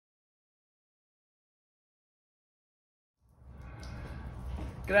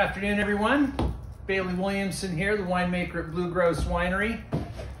Good afternoon, everyone. Bailey Williamson here, the winemaker at Blue Grouse Winery,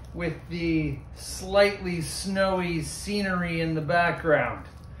 with the slightly snowy scenery in the background.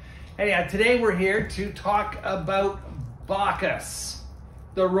 Anyhow, today we're here to talk about Bacchus,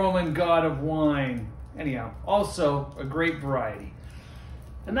 the Roman god of wine. Anyhow, also a grape variety.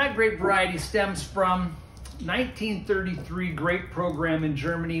 And that grape variety stems from 1933 grape program in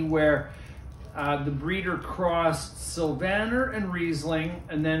Germany where the breeder crossed Sylvaner and Riesling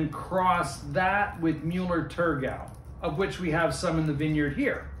and then crossed that with Müller-Thurgau, of which we have some in the vineyard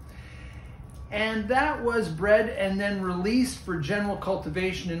here. And that was bred and then released for general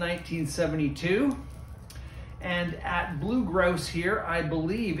cultivation in 1972. And at Blue Grouse here, I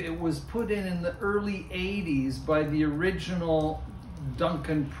believe it was put in the early 80s by the original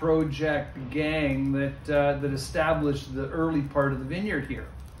Duncan Project gang that established the early part of the vineyard here.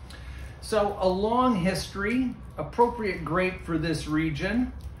 So a long history, appropriate grape for this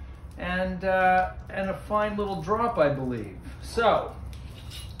region, and a fine little drop, I believe. So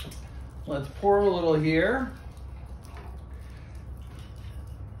let's pour a little here.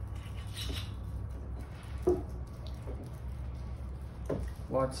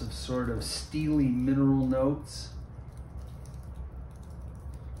 Lots of sort of steely mineral notes.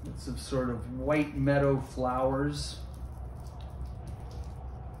 Lots of sort of white meadow flowers.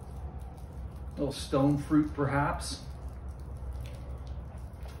 A little stone fruit, perhaps.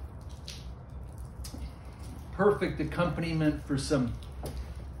 Perfect accompaniment for some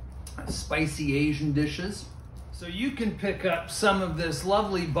spicy Asian dishes. So you can pick up some of this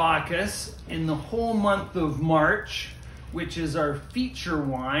lovely Bacchus in the whole month of March, which is our feature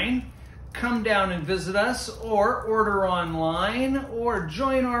wine. Come down and visit us, or order online, or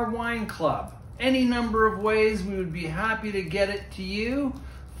join our wine club. Any number of ways, we would be happy to get it to you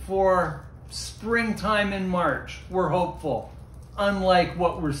for springtime in March. We're hopeful, unlike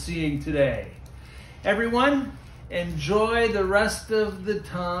what we're seeing today. Everyone, enjoy the rest of the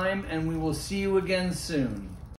time, and we will see you again soon.